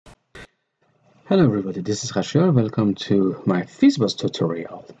Hello everybody, this is Rachel. Welcome to my FizzBuzz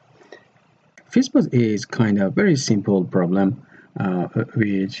tutorial. FizzBuzz is kind of very simple problem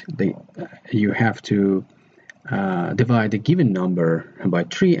which you have to divide a given number by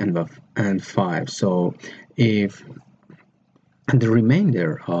 3 and 5. So if the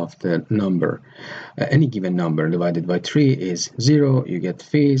remainder of the number, any given number divided by 3 is 0, you get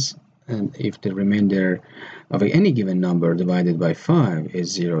fizz. And if the remainder of any given number divided by 5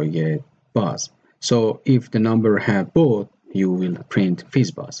 is 0, you get buzz. So if the number have both, you will print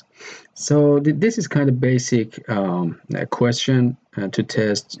FizzBuzz. So this is kind of basic question to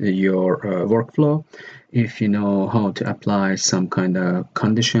test your workflow. If you know how to apply some kind of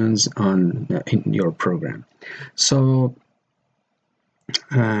conditions in your program. So,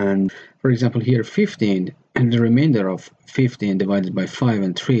 and for example here 15, and the remainder of 15 divided by 5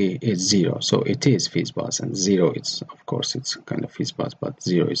 and 3 is 0, so it is FizzBuzz, and 0 it's, of course, it's kind of FizzBuzz, but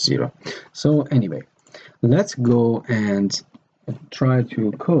 0 is 0. So anyway, let's go and try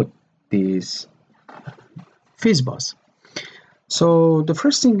to code this FizzBuzz. So the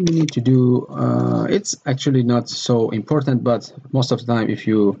first thing we need to do, it's actually not so important, but most of the time, if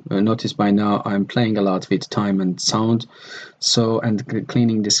you notice by now, I'm playing a lot with time and sound, so, and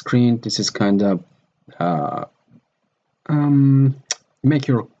cleaning the screen. This is kind of make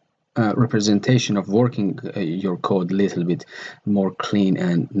your representation of working your code a little bit more clean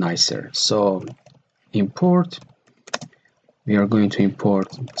and nicer. So import, we are going to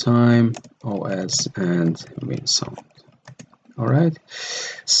import time, OS, and WinSound. All right,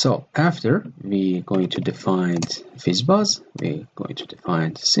 so after we're going to define FizzBuzz, we're going to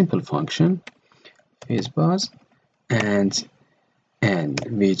define simple function FizzBuzz and n,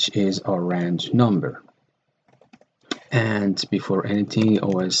 which is our range number. And before anything,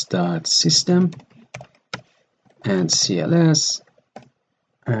 os.system and cls,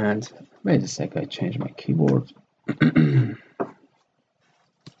 and wait a sec, I changed my keyboard.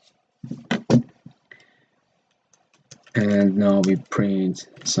 And now we print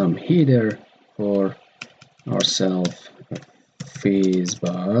some header for ourselves,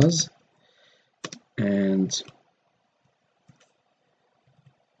 FizzBuzz, and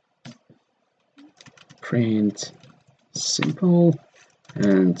print simple.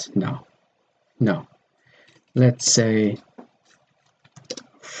 And now let's say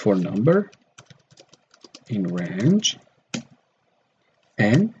for number in range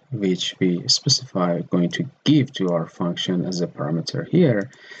n, which we specify going to give to our function as a parameter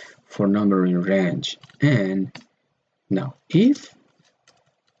here, for number in range n. Now if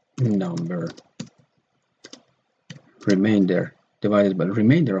number remainder divided by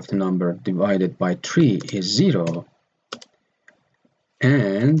remainder of the number divided by 3 is 0,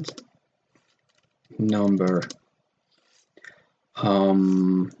 and number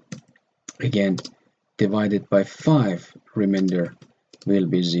again divided by 5 remainder will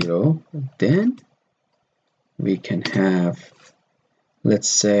be 0, then we can have, let's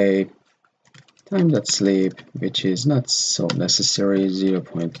say, time.sleep, which is not so necessary,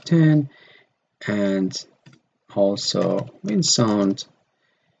 0.10, and also WinSound.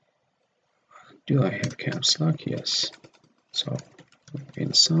 Do I have caps lock? Yes. So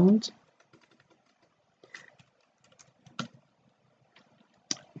WinSound,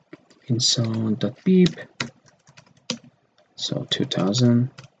 WinSound.beep, so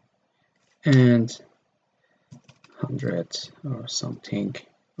 2000 and 100 or something,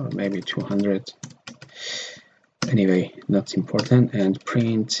 or maybe 200. Anyway, not important, and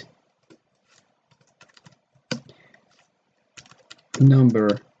print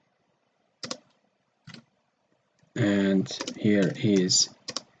number, and here is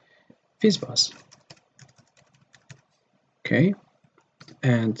FizzBuzz. Okay,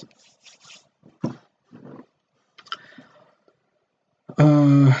 and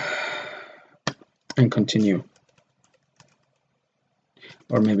continue,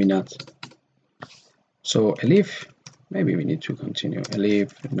 or maybe not. So elif, maybe we need to continue.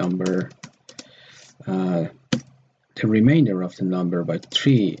 Elif number, the remainder of the number by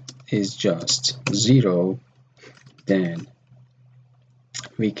 3 is just 0, then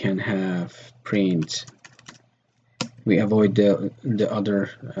we can have print, we avoid the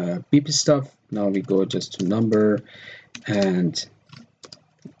other beep stuff. Now we go just to number, and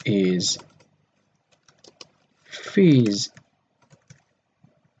is fizz,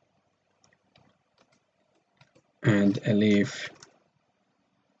 and elif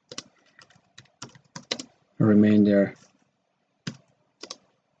remainder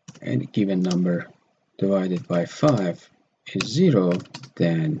any given number divided by 5 is 0,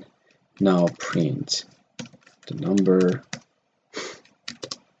 then now print the number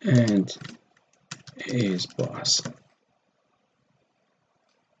and FizzBuzz.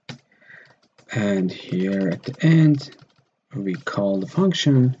 And here at the end, we call the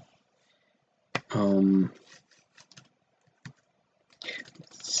function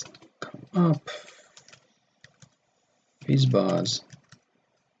let's come up FizzBuzz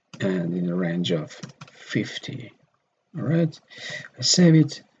and in a range of 50. All right, I save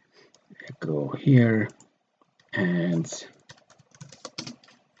it, I go here, and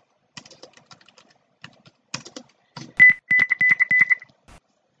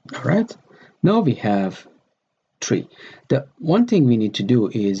all right, now we have 3. The one thing we need to do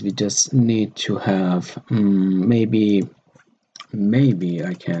is we just need to have maybe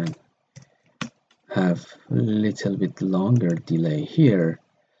I can have a little bit longer delay here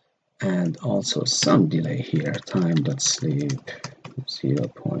and also some delay here. Time.sleep 0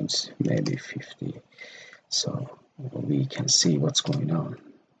 points, maybe 50, so we can see what's going on.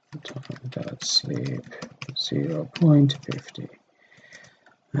 Time.sleep 0.50,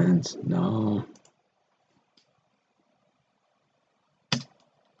 and now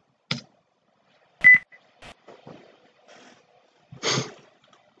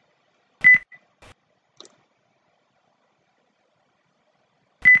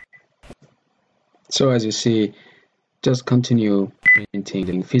so as you see, just continue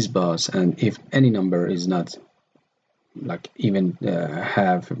printing FizzBuzz, and if any number is not like even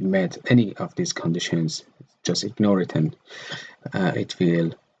have met any of these conditions, just ignore it and it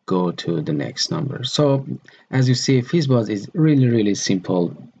will go to the next number. So as you see, FizzBuzz is really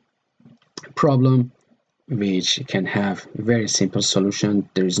simple problem which can have very simple solution.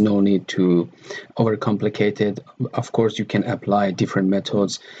 There is no need to overcomplicate it. Of course, you can apply different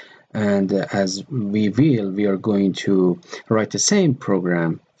methods, and as we are going to write the same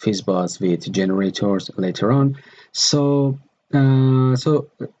program FizzBuzz with generators later on. So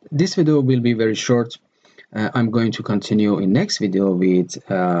this video will be very short. I'm going to continue in next video with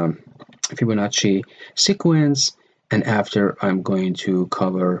Fibonacci sequence, and after I'm going to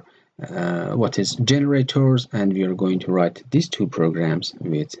cover what is generators, and we are going to write these 2 programs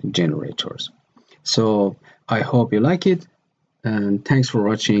with generators. So I hope you like it, and thanks for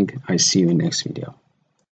watching. I see you in next video.